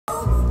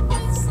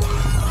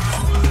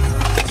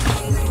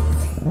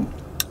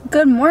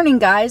Good morning,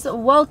 guys.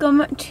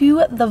 Welcome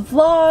to the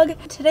vlog.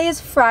 Today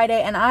is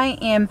Friday and I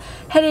am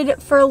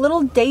headed for a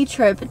little day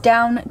trip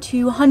down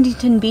to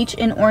Huntington Beach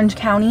in Orange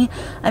County.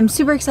 I'm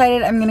super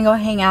excited. I'm gonna go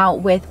hang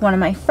out with one of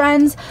my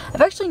friends.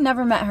 I've actually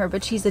never met her,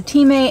 but she's a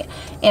teammate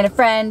and a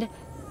friend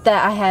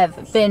that I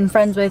have been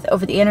friends with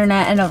over the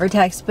internet and over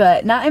text,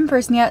 but not in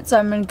person yet, so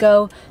I'm gonna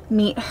go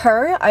meet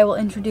her. I will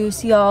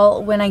introduce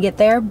y'all when I get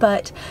there,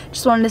 but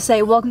just wanted to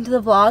say welcome to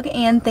the vlog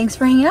and thanks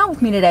for hanging out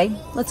with me today.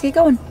 Let's get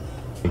going.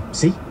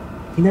 See?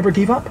 He never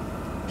gave up.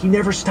 He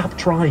never stopped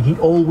trying. He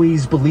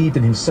always believed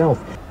in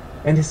himself.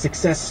 And his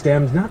success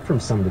stemmed not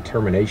from some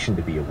determination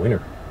to be a winner,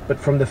 but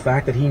from the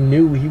fact that he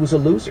knew he was a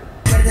loser.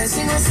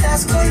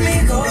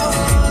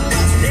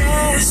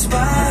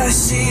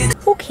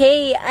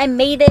 Okay, I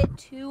made it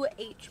to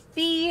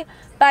HB.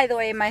 By the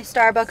way, my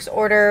Starbucks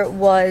order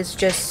was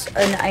just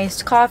an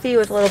iced coffee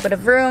with a little bit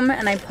of room,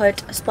 and I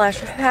put a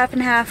splash of half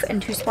and half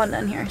and 2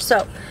 Splenda in here.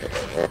 So,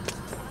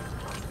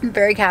 I'm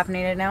very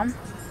caffeinated now.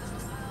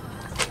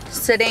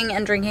 Sitting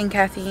and drinking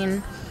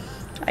caffeine,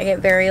 I get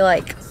very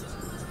like,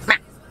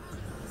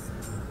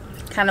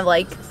 kind of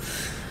like,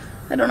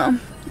 I don't know.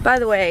 By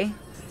the way,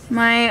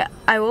 I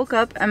woke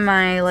up and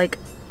my like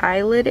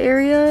eyelid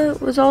area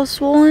was all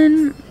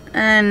swollen,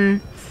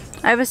 and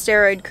I have a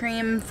steroid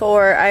cream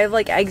I have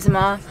like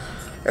eczema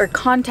or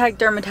contact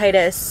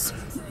dermatitis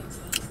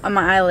on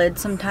my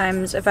eyelids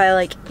sometimes if I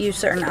like use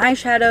certain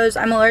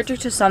eyeshadows. I'm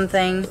allergic to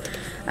something.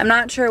 I'm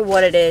not sure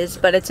what it is,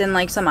 but it's in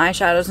like some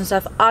eyeshadows and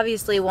stuff.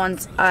 Obviously,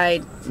 once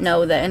I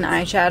know that an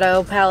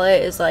eyeshadow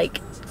palette is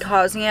like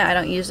causing it, I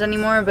don't use it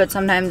anymore, but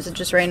sometimes it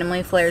just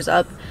randomly flares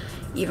up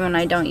even when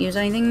I don't use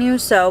anything new.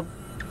 So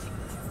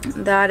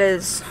that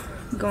is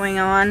going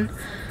on.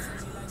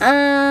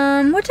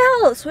 What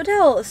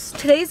else?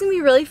 Today's gonna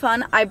be really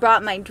fun. I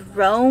brought my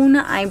drone.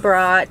 I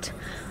brought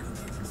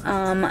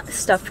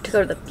stuff to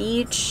go to the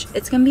beach.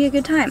 It's gonna be a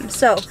good time.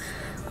 So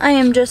I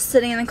am just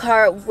sitting in the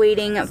car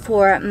waiting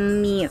for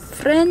mi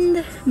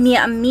friend, mi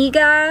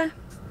amiga.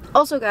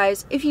 Also,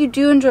 guys, if you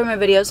do enjoy my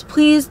videos,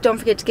 please don't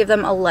forget to give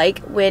them a like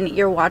when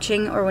you're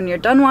watching or when you're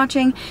done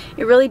watching.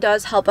 It really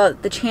does help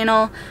out the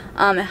channel.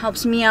 It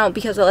helps me out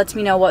because it lets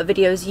me know what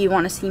videos you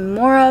want to see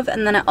more of,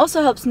 and then it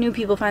also helps new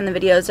people find the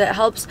videos. It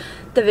helps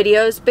the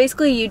videos.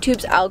 Basically,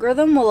 YouTube's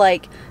algorithm will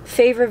like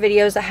favor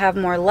videos that have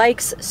more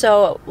likes,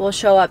 so it will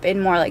show up in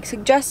more like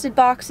suggested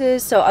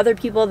boxes, so other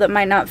people that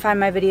might not find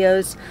my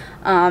videos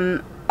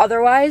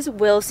otherwise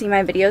will see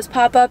my videos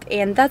pop up,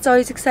 and that's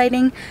always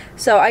exciting.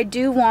 So I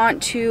do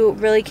want to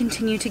really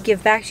continue to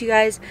give back to you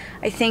guys.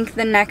 I think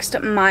the next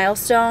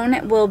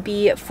milestone will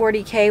be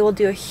 40K. We'll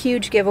do a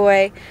huge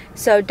giveaway,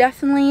 so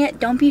definitely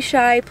don't be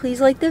shy. Please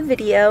like the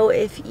video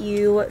if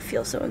you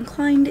feel so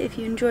inclined, if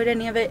you enjoyed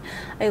any of it.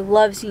 I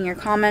love seeing your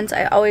comments.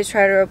 I always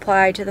try to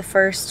reply to the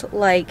first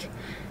like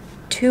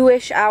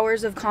 2-ish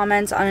hours of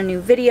comments on a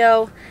new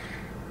video.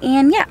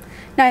 And yeah,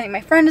 now I think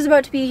my friend is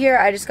about to be here.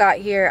 I just got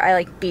here. I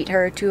like beat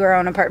her to her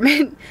own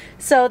apartment.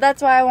 So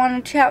that's why I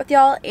wanted to chat with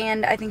y'all,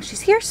 and I think she's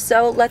here.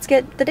 So let's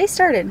get the day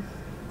started.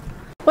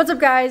 What's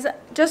up, guys?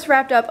 Just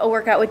wrapped up a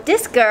workout with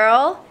this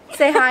girl.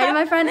 Say hi to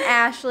my friend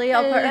Ashley.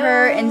 I'll put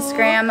her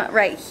Instagram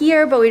right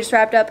here, but we just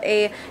wrapped up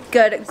a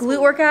good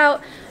glute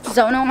workout.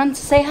 Zona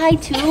wants to say hi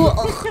too.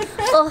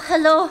 Oh,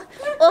 hello.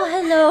 Oh,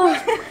 hello.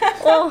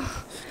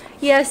 Oh,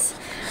 yes.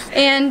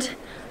 And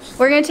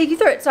we're going to take you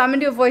through it. So I'm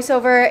going to do a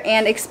voiceover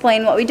and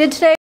explain what we did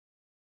today.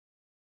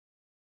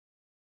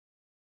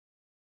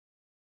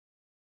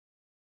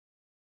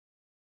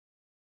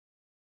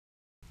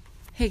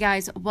 Hey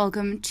guys,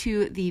 welcome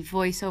to the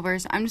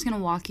voiceovers. I'm just going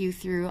to walk you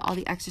through all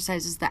the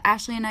exercises that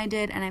Ashley and I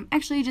did, and I'm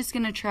actually just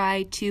going to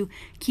try to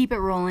keep it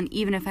rolling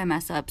even if I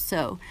mess up,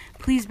 so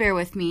please bear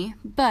with me.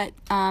 But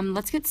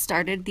let's get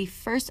started. The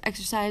first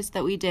exercise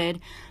that we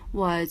did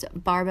was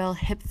barbell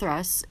hip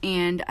thrusts,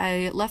 and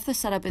I left the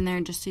setup in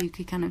there just so you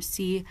could kind of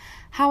see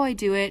how I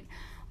do it.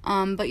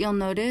 But you'll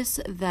notice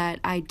that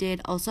I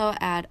did also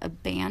add a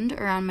band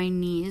around my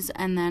knees,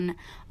 and then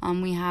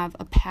we have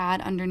a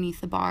pad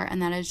underneath the bar,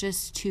 and that is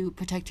just to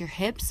protect your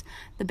hips.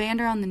 The band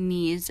around the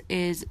knees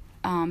is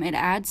it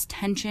adds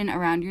tension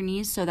around your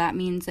knees, so that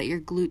means that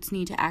your glutes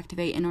need to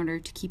activate in order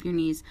to keep your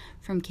knees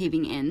from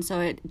caving in.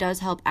 So it does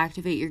help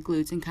activate your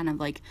glutes in kind of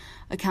like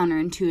a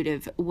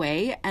counterintuitive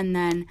way. And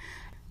then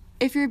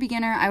if you're a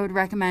beginner, I would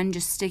recommend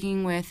just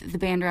sticking with the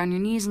band around your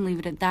knees and leave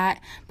it at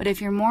that. But if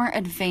you're more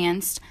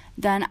advanced,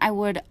 then I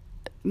would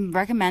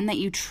recommend that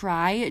you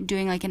try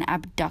doing like an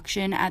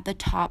abduction at the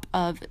top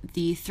of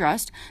the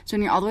thrust. So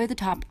when you're all the way at the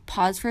top,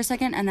 pause for a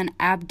second and then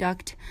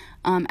abduct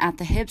at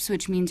the hips,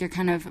 which means you're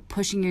kind of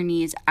pushing your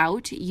knees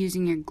out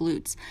using your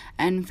glutes.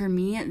 And for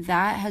me,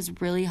 that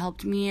has really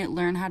helped me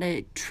learn how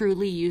to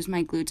truly use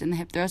my glutes in the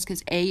hip thrust,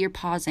 because A, you're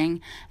pausing,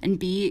 and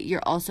B,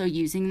 you're also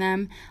using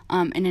them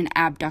in an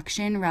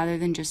abduction rather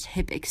than just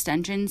hip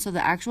extension. So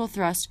the actual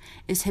thrust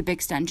is hip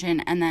extension,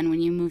 and then when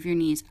you move your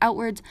knees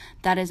outwards,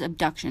 that is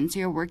abduction. So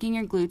you're working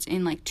your glutes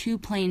in like 2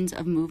 planes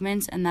of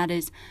movements, and that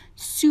is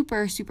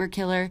super, super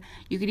killer.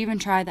 You could even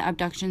try the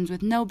abductions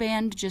with no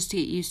band just to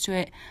get used to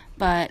it,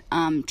 but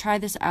try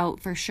this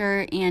out for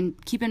sure,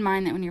 and keep in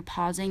mind that when you're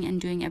pausing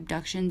and doing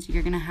abductions,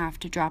 you're going to have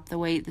to drop the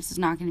weight. This is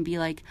not going to be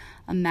like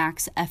a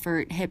max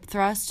effort hip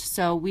thrust.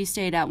 So we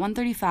stayed at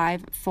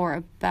 135 for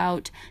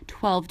about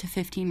 12 to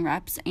 15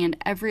 reps, and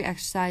every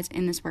exercise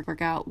in this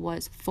workout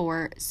was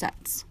 4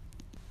 sets.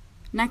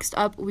 Next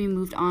up, we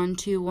moved on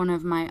to one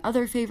of my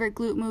other favorite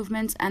glute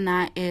movements, and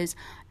that is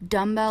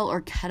dumbbell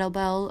or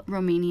kettlebell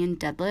Romanian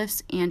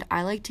deadlifts. And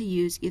I like to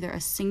use either a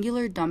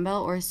singular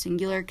dumbbell or a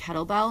singular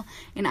kettlebell,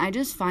 and I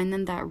just find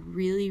that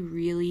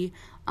really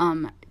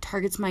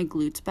targets my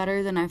glutes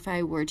better than if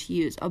I were to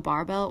use a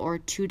barbell or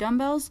 2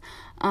 dumbbells.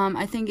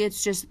 I think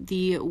it's just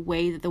the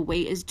way that the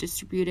weight is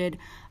distributed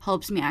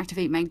helps me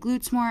activate my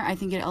glutes more. I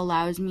think it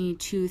allows me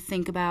to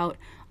think about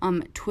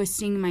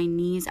twisting my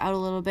knees out a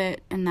little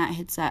bit, and that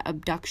hits that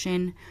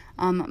abduction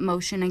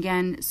motion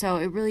again. So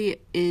it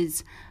really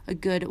is a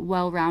good,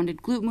 well-rounded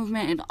glute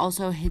movement. It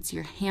also hits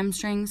your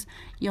hamstrings.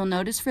 You'll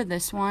notice for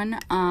this one,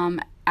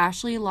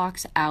 Ashley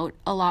locks out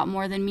a lot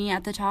more than me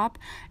at the top,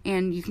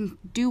 and you can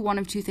do one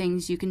of 2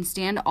 things. You can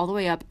stand all the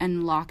way up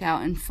and lock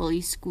out and fully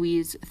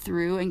squeeze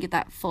through and get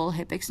that full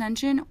hip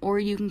extension, or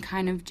you can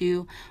kind of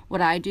do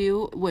what I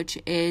do, which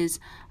is,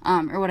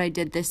 or what I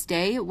did this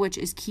day, which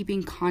is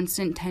keeping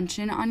constant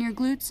tension on your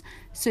glutes.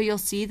 So you'll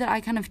see that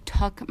I kind of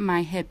tuck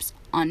my hips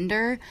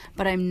under,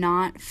 but I'm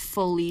not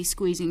fully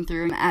squeezing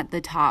through at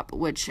the top,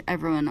 which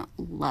everyone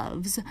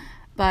loves.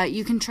 But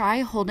you can try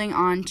holding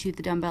on to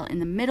the dumbbell in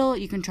the middle.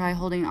 You can try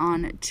holding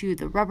on to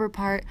the rubber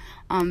part.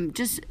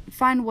 Just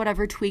find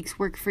whatever tweaks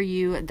work for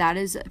you. That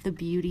is the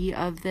beauty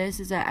of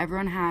this, is that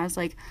everyone has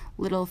like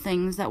little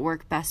things that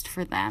work best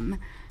for them.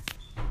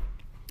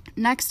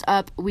 Next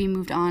up, we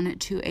moved on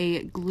to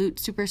a glute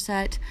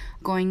superset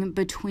going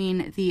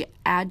between the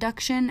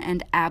adduction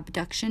and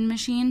abduction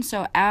machine.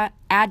 So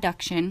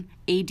adduction,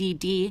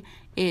 ADD,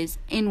 is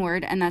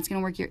inward, and that's going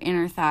to work your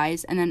inner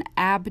thighs, and then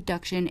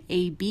abduction,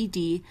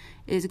 ABD,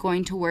 is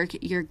going to work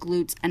your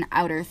glutes and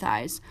outer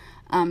thighs.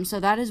 So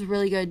that is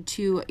really good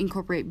to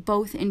incorporate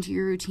both into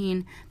your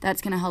routine.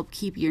 That's going to help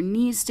keep your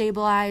knees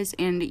stabilized,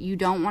 and you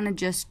don't want to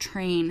just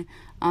train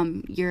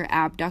your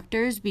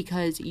abductors,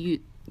 because you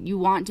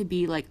want to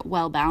be like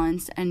well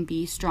balanced and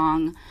be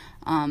strong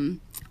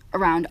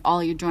around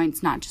all your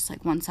joints, not just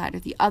like one side or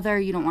the other.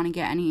 You don't want to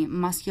get any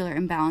muscular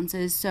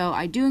imbalances. So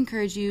I do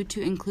encourage you to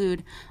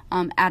include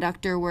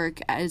adductor work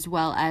as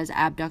well as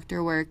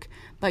abductor work.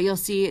 But you'll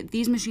see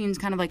these machines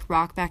kind of like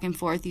rock back and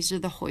forth. These are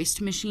the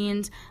hoist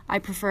machines. I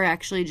prefer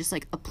actually just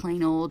like a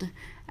plain old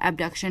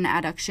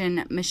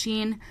adduction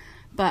machine.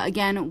 But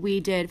again, we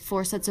did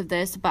 4 sets of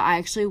this, but I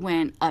actually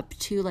went up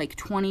to like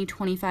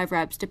 20-25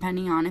 reps,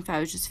 depending on if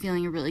I was just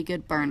feeling a really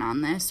good burn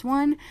on this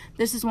one.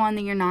 This is one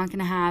that you're not going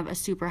to have a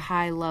super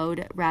high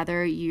load.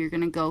 Rather, you're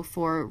going to go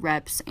for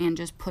reps and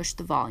just push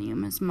the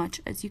volume as much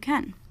as you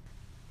can.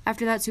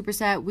 After that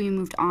superset, we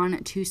moved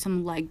on to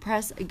some leg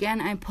press.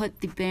 Again, I put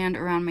the band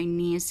around my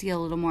knees to get a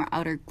little more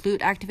outer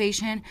glute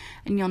activation,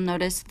 and you'll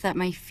notice that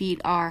my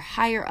feet are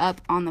higher up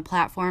on the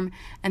platform,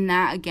 and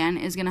that again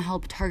is going to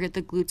help target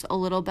the glutes a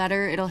little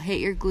better. It'll hit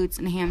your glutes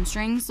and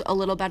hamstrings a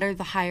little better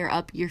the higher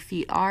up your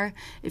feet are.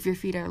 If your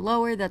feet are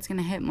lower, that's going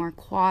to hit more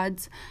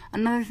quads.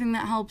 Another thing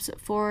that helps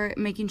for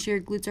making sure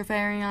your glutes are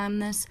firing on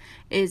this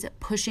is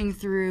pushing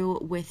through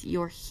with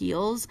your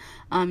heels.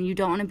 You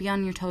don't want to be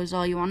on your toes at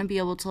all. You want to be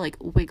able to like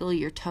wiggle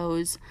your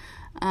toes,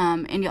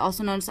 and you'll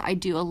also notice I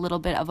do a little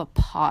bit of a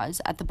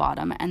pause at the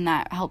bottom, and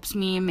that helps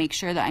me make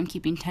sure that I'm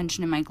keeping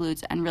tension in my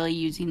glutes and really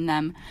using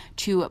them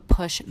to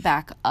push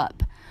back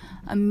up.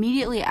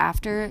 Immediately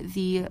after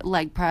the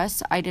leg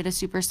press, I did a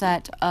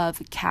superset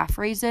of calf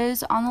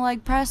raises on the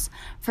leg press.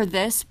 For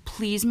this,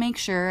 please make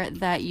sure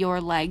that your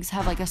legs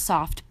have like a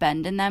soft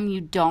bend in them. You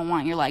don't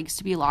want your legs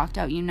to be locked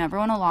out. You never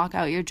want to lock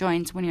out your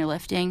joints when you're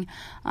lifting.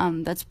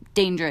 That's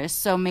dangerous.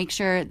 So make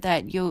sure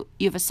that you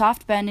have a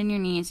soft bend in your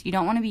knees. You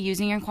don't want to be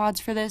using your quads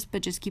for this,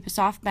 but just keep a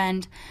soft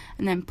bend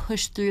and then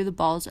push through the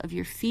balls of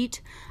your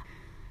feet.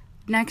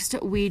 Next,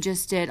 we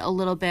just did a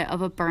little bit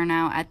of a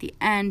burnout at the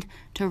end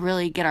to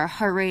really get our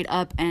heart rate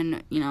up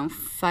and,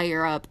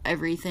 fire up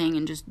everything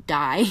and just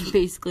die,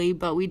 basically.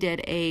 But we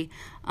did a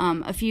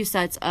few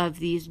sets of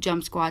these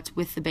jump squats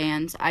with the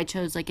bands. I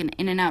chose like an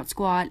in and out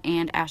squat,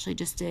 and Ashley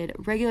just did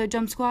regular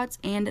jump squats,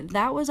 and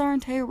that was our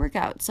entire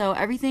workout. So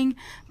everything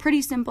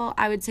pretty simple.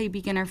 I would say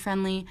beginner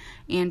friendly,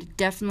 and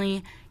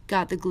definitely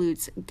got the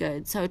glutes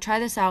good. So try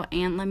this out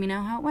and let me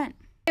know how it went.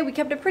 We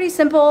kept it pretty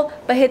simple,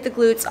 but hit the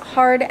glutes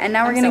hard, and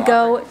now we're gonna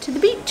go to the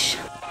beach.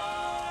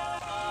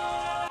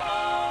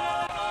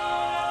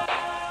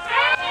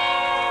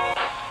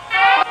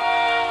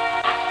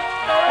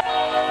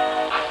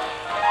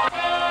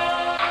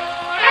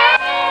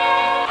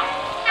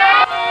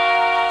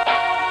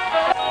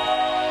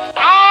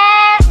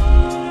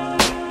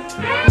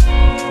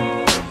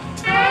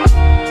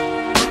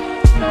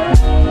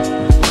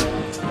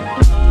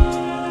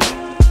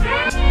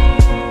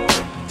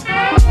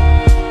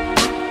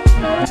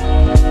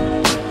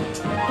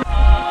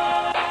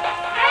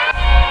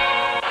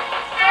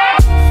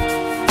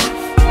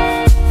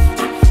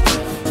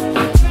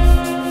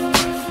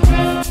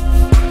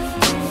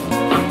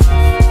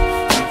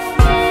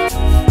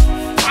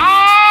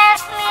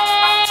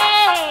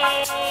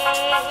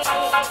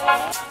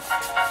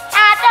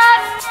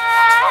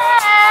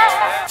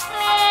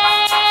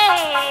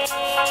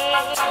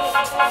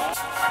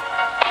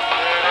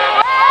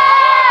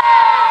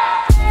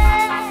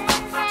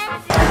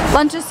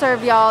 Lunch is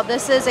served, y'all.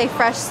 This is a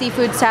fresh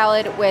seafood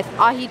salad with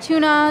ahi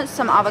tuna,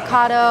 some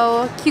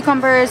avocado,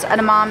 cucumbers,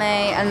 edamame,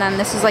 and then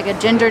this is like a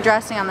ginger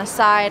dressing on the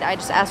side. I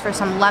just asked for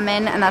some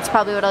lemon, and that's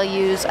probably what I'll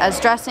use as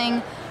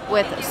dressing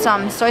with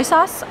some soy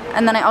sauce.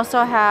 And then I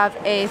also have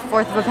a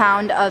 1/4 of a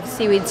pound of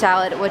seaweed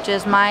salad, which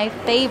is my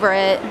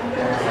favorite.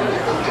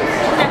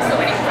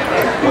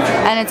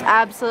 And it's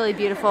absolutely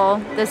beautiful.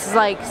 This is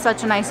like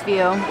such a nice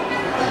view,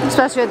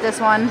 especially with this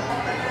one.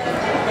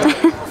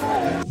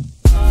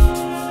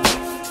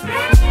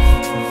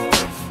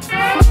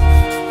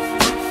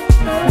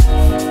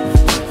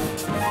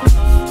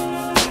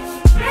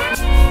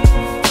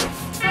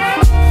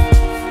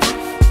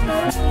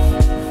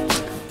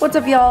 What's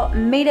up, y'all?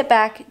 Made it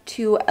back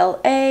to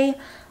LA.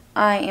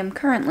 I am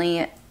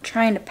currently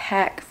trying to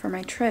pack for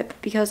my trip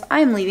because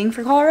I'm leaving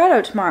for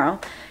Colorado tomorrow.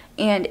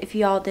 And if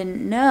y'all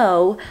didn't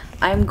know,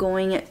 I'm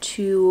going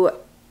to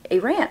a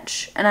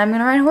ranch and I'm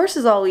gonna ride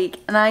horses all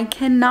week and I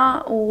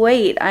cannot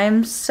wait.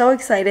 I'm so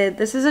excited.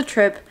 This is a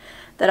trip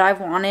that I've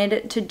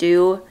wanted to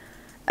do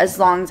as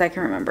long as I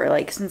can remember,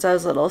 like since I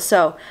was little.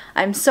 So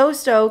I'm so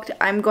stoked.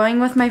 I'm going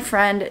with my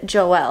friend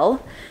Joelle,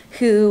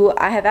 who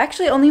I have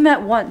actually only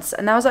met once,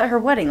 and that was at her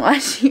wedding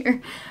last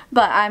year.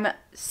 But I'm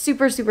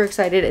super, super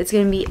excited. It's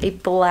gonna be a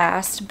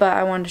blast, but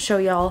I wanted to show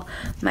y'all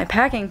my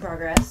packing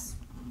progress.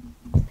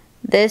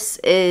 This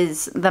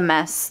is the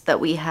mess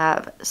that we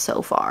have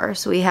so far.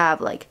 So we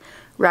have like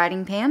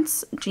riding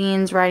pants,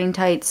 jeans, riding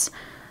tights,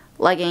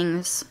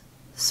 leggings,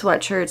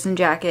 sweatshirts and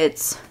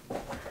jackets,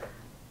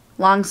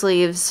 long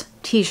sleeves,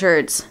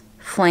 t-shirts,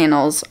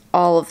 flannels,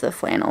 all of the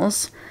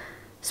flannels,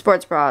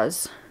 sports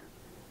bras,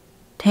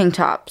 tank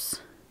tops,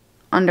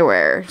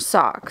 underwear,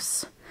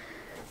 socks,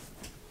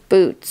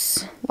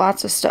 boots,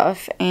 lots of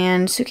stuff,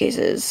 and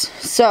suitcases.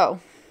 So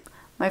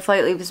my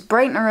flight leaves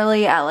bright and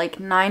early at like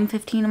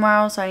 9:15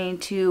 tomorrow, so I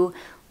need to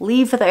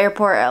leave for the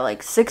airport at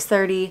like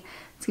 6:30.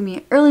 It's gonna be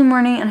an early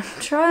morning and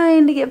I'm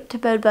trying to get to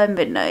bed by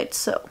midnight,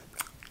 so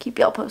keep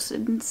y'all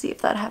posted and see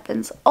if that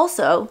happens.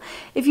 Also,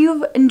 if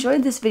you've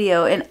enjoyed this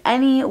video in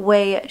any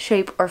way,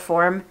 shape, or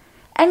form,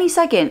 any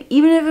second,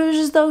 even if it was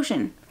just the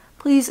ocean,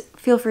 please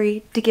feel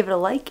free to give it a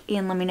like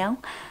and let me know.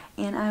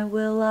 And I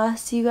will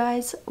see you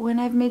guys when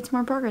I've made some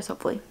more progress,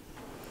 hopefully.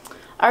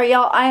 Alright,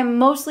 y'all, I am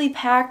mostly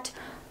packed.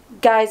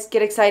 Guys,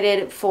 get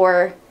excited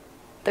for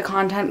the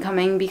content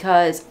coming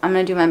because I'm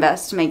going to do my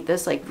best to make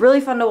this like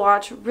really fun to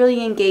watch,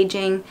 really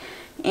engaging,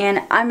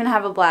 and I'm going to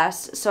have a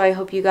blast. So I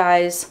hope you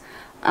guys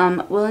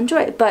will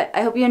enjoy it. But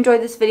I hope you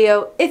enjoyed this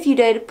video. If you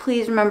did,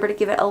 please remember to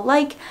give it a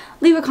like,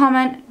 leave a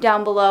comment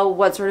down below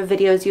what sort of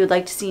videos you would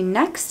like to see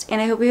next,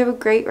 and I hope you have a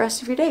great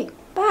rest of your day.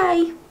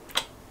 Bye!